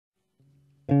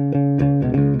It's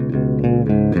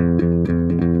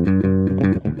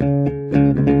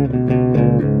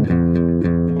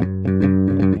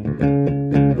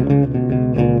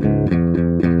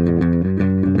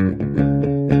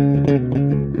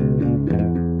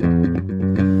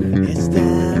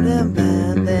time to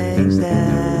burn things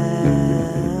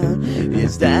down.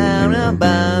 It's time to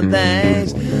burn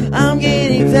things. I'm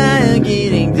getting tired,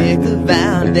 getting dicked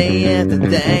about day after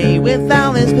day, with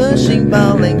all this pushing,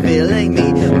 pulling, filling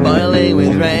me, boiling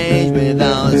with rage, with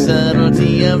all the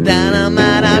subtlety of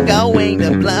dynamite. I'm going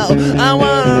to blow. I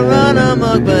wanna run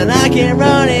amok, but I can't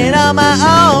run it on my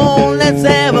own. Let's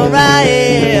have a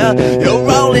riot. You're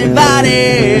rolling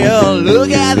body.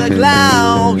 Look at the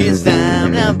clock. It's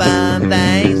time to burn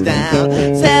things down.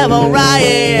 Let's have a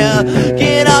riot.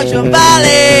 Get off your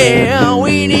valley.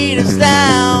 We need to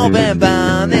stop and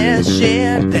burn this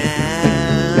shit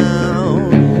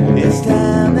down. It's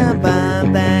time to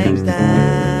burn things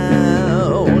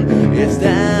down. It's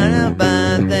time to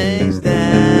burn things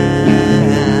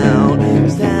down.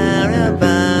 It's time to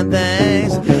burn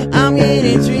things. I'm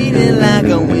getting treated like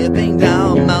a whipping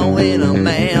dog, mowing a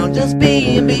man, just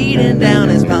being beaten down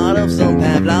as part of some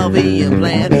pavlovian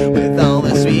plan. With all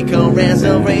the sweet caress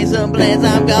of razor blades,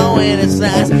 I'm going to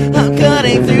slice. I'm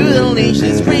cutting through the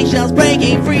leashes, freakshows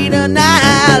breaking free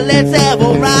tonight. Let's have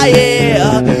a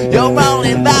riot. You're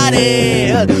rolling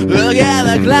body. Look at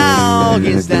the clock.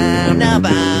 It's time to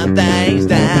burn things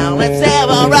down. Let's have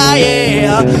a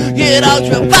riot. Get out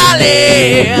your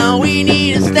body. We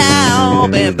need to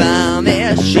stop and burn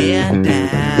this shit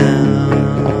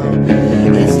down.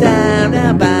 It's time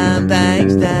to burn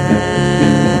things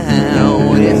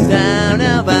down. It's time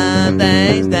to burn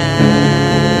things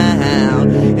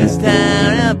down. It's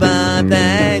time to burn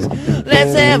things.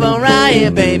 Let's have a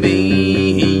riot,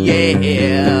 baby,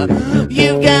 yeah.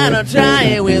 You've gotta try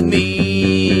it with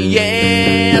me,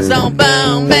 yeah. So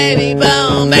boom, baby,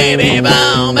 boom, baby,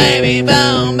 boom, baby,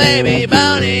 boom, baby,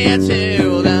 boom it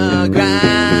to the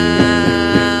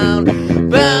ground.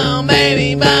 Boom,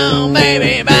 baby, boom,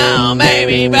 baby, boom,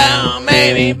 baby, boom,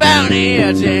 baby, boom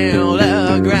it to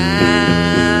the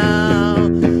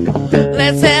ground.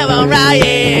 Let's have a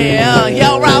riot.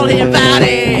 You're rolling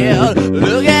body.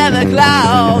 Look at the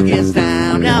clock. It's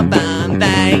time to burn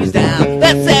things down.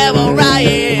 Let's have a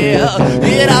riot.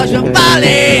 Get out your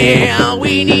body.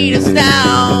 We need to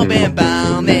stop and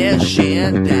burn this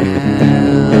shit down.